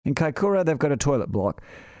In Kaikoura, they've got a toilet block,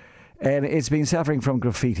 and it's been suffering from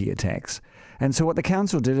graffiti attacks. And so what the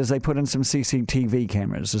council did is they put in some CCTV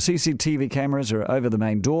cameras. The CCTV cameras are over the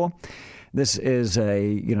main door. This is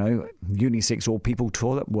a, unisex all-people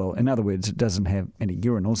toilet. Well, in other words, it doesn't have any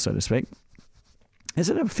urinals, so to speak. Is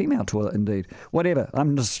it a female toilet indeed? Whatever.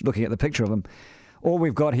 I'm just looking at the picture of them. All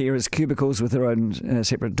we've got here is cubicles with their own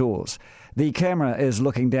separate doors. The camera is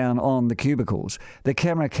looking down on the cubicles. The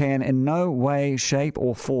camera can in no way, shape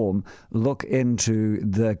or form look into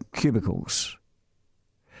the cubicles.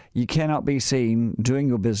 You cannot be seen doing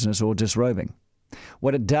your business or disrobing.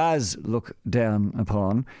 What it does look down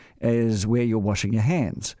upon is where you're washing your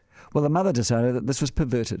hands. Well, the mother decided that this was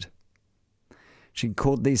perverted. She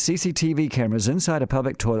called these CCTV cameras inside a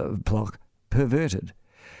public toilet block perverted.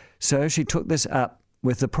 So she took this up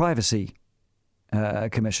with the Privacy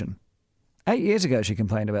Commission. 8 years ago she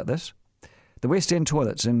complained about this. The West End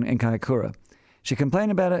toilets in Kaikoura. She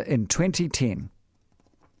complained about it in 2010.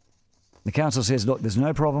 The council says, look, there's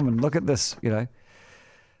no problem, and look at this, But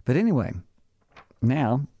anyway,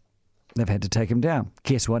 now they've had to take him down.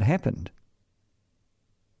 Guess what happened?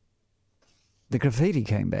 The graffiti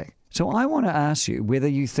came back. So I want to ask you whether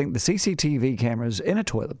you think the CCTV cameras in a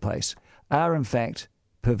toilet place are in fact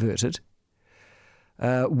perverted,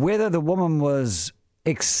 whether the woman was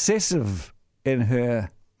excessive in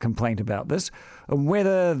her complaint about this, and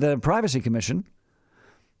whether the Privacy Commission,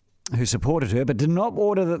 who supported her but did not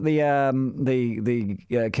order that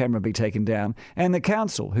the camera be taken down, and the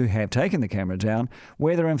council, who have taken the camera down,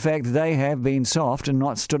 whether in fact they have been soft and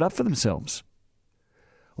not stood up for themselves.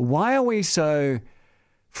 Why are we so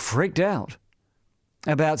freaked out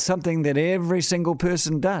about something that every single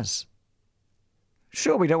person does?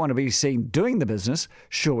 Sure, we don't want to be seen doing the business.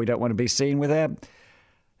 Sure, we don't want to be seen with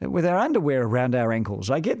our underwear around our ankles.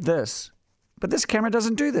 I get this. But this camera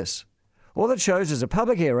doesn't do this. All it shows is a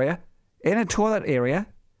public area, in a toilet area,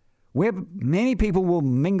 where many people will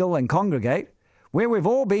mingle and congregate, where we've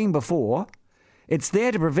all been before. It's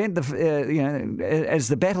there to prevent as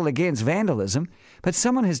the battle against vandalism. But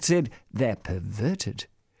someone has said they're perverted.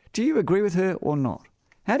 Do you agree with her or not?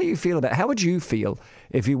 How would you feel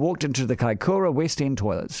if you walked into the Kaikoura West End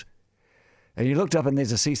toilets and you looked up and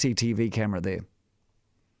there's a CCTV camera there?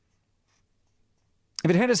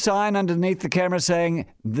 If it had a sign underneath the camera saying,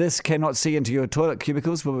 this cannot see into your toilet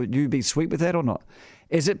cubicles, would you be sweet with that or not?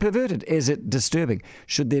 Is it perverted? Is it disturbing?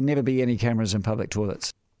 Should there never be any cameras in public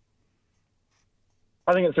toilets?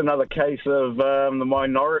 I think it's another case of the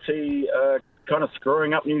minority kind of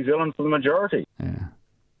screwing up New Zealand for the majority.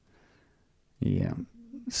 Yeah.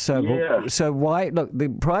 So why? Look, the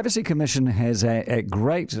Privacy Commission has at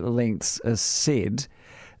great lengths said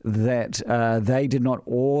that they did not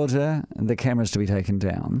order the cameras to be taken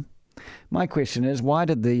down. My question is, why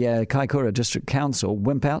did the Kaikoura District Council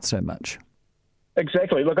wimp out so much?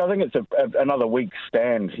 Exactly. Look, I think it's another weak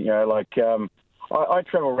stand. I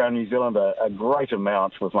travel around New Zealand a great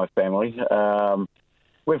amount with my family.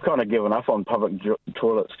 We've kind of given up on public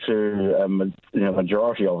toilets to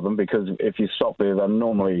majority of them, because if you stop there, they're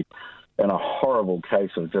normally in a horrible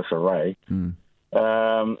case of disarray.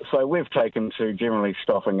 So we've taken to generally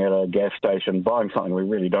stopping at a gas station, buying something we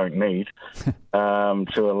really don't need,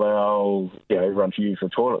 to allow everyone to use the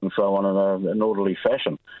toilet and so on in an orderly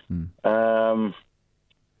fashion.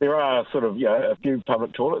 There are sort of a few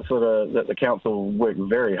public toilets that the council work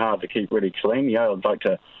very hard to keep really clean. I'd like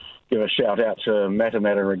to give a shout out to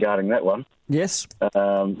Matamata regarding that one. Yes.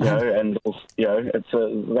 And it's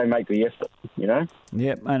they make the effort.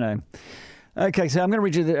 Yep, I know. Okay, so I'm going to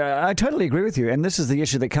read you I totally agree with you, and this is the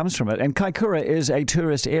issue that comes from it. And Kaikoura is a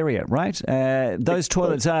tourist area, right? Those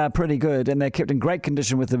toilets are pretty good, and they're kept in great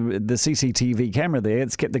condition with the CCTV camera there.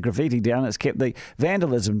 It's kept the graffiti down, it's kept the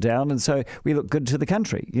vandalism down, and so we look good to the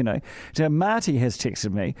country, So Marty has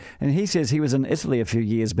texted me, and he says he was in Italy a few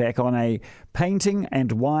years back on a painting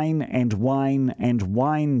and wine and wine and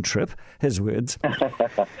wine trip, his words.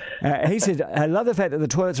 He said, I love the fact that the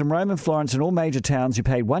toilets in Rome and Florence and all major towns, you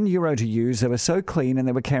paid €1 to use. They were so clean, and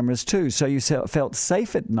there were cameras too, so you felt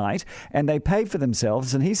safe at night, and they paid for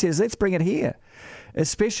themselves. And he says, let's bring it here.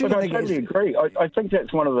 Especially Look, I totally agree. I think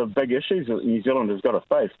that's one of the big issues that New Zealand has got to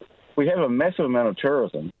face. We have a massive amount of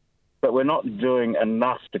tourism, but we're not doing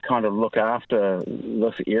enough to kind of look after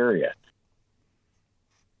this area.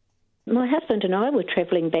 My husband and I were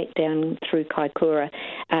travelling back down through Kaikoura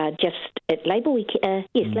just at Labour Weekend.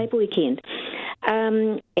 Labour Weekend.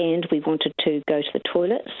 And we wanted to go to the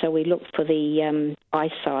toilet, so we looked for the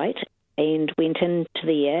eyesight and went into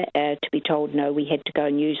there to be told no, we had to go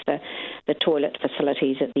and use the toilet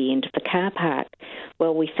facilities at the end of the car park.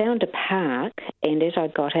 Well, we found a park, and as I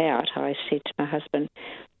got out, I said to my husband,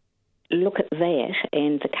 look at that,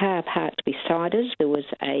 and the car parked beside us, there was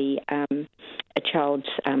a child's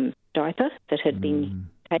diaper that had been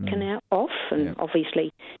taken out off and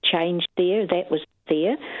obviously changed there. That was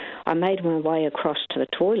there. I made my way across to the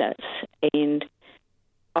toilets, and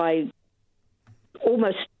I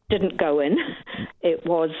almost didn't go in. It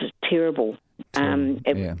was terrible.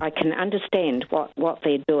 I can understand what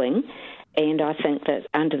they're doing, and I think that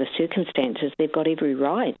under the circumstances, they've got every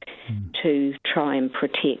right to try and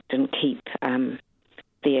protect and keep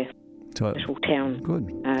their little town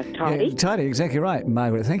tidy. Yeah, tidy, exactly right,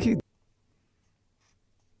 Margaret. Thank you.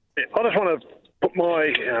 I just want to put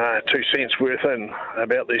my 2 cents worth in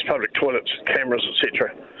about these public toilets, cameras,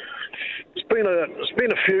 etc. There's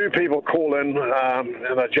been a few people call in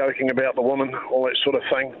and they're joking about the woman, all that sort of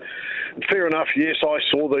thing. And fair enough, yes, I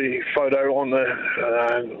saw the photo on the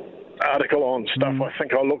article on stuff. I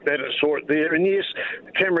think I looked at it and saw it there. And yes,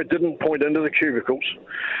 the camera didn't point into the cubicles.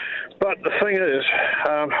 But the thing is,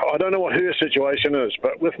 I don't know what her situation is,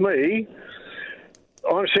 but with me,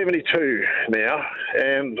 I'm 72 now,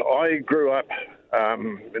 and I grew up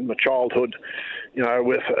in my childhood,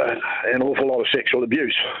 with an awful lot of sexual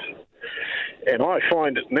abuse. And I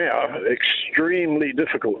find it now extremely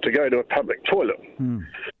difficult to go to a public toilet.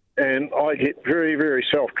 And I get very, very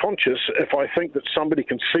self-conscious if I think that somebody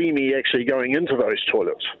can see me actually going into those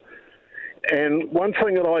toilets. And one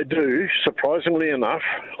thing that I do, surprisingly enough,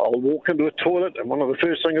 I'll walk into a toilet, and one of the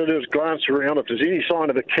first things I do is glance around. If there's any sign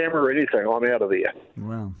of a camera or anything, I'm out of there.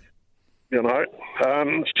 Wow.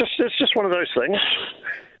 It's just one of those things.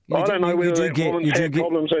 I don't know whether that woman's had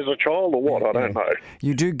problems as a child or what. I don't know.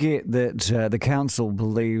 You do get that the council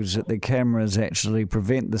believes that the cameras actually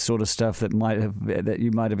prevent the sort of stuff that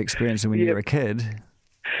you might have experienced when you were a kid.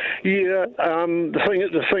 Yeah.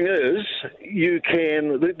 The thing is, you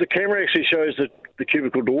can. The camera actually shows the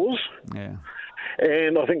cubicle doors. Yeah.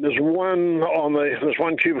 And I think there's one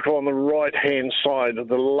cubicle on the right hand side,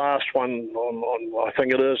 the last one on I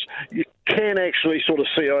think it is. You can actually sort of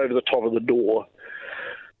see over the top of the door.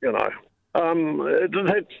 That's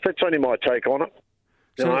only my take on it.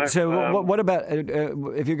 So what about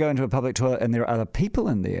if you go into a public toilet and there are other people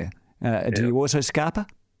in there? Do you also scarper?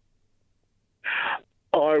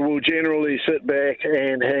 I will generally sit back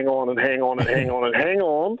and hang on and hang on and hang on and hang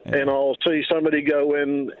on, and I'll see somebody go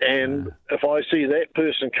in, and if I see that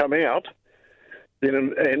person come out, then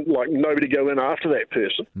and like nobody go in after that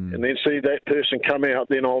person, and then see that person come out,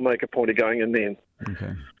 then I'll make a point of going in then.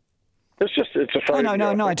 Okay. It's a phobia.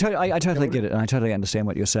 No. I totally get it, and I totally understand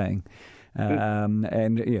what you're saying. And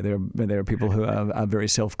there are people who are very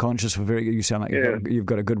self-conscious. You sound like you've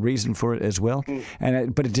got a good reason for it as well.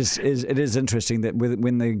 But it is interesting that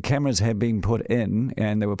when the cameras have been put in,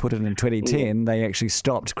 and they were put in 2010, they actually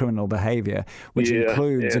stopped criminal behaviour, which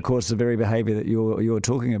includes, of course, the very behaviour that you're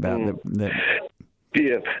talking about.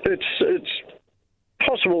 Yeah, it's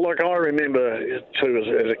possible. Like I remember too,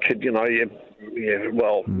 as a kid,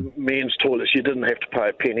 men's toilets you didn't have to pay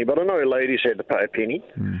a penny, but I know ladies had to pay a penny.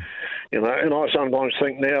 And I sometimes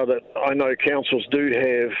think now that I know councils do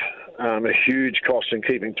have a huge cost in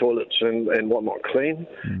keeping toilets and whatnot clean.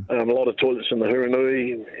 A lot of toilets in the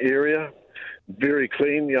Huranui area, very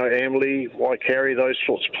clean. Amberley, Waikari, those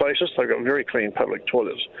sorts of places, they've got very clean public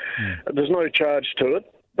toilets. There's no charge to it,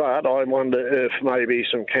 but I wonder if maybe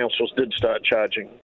some councils did start charging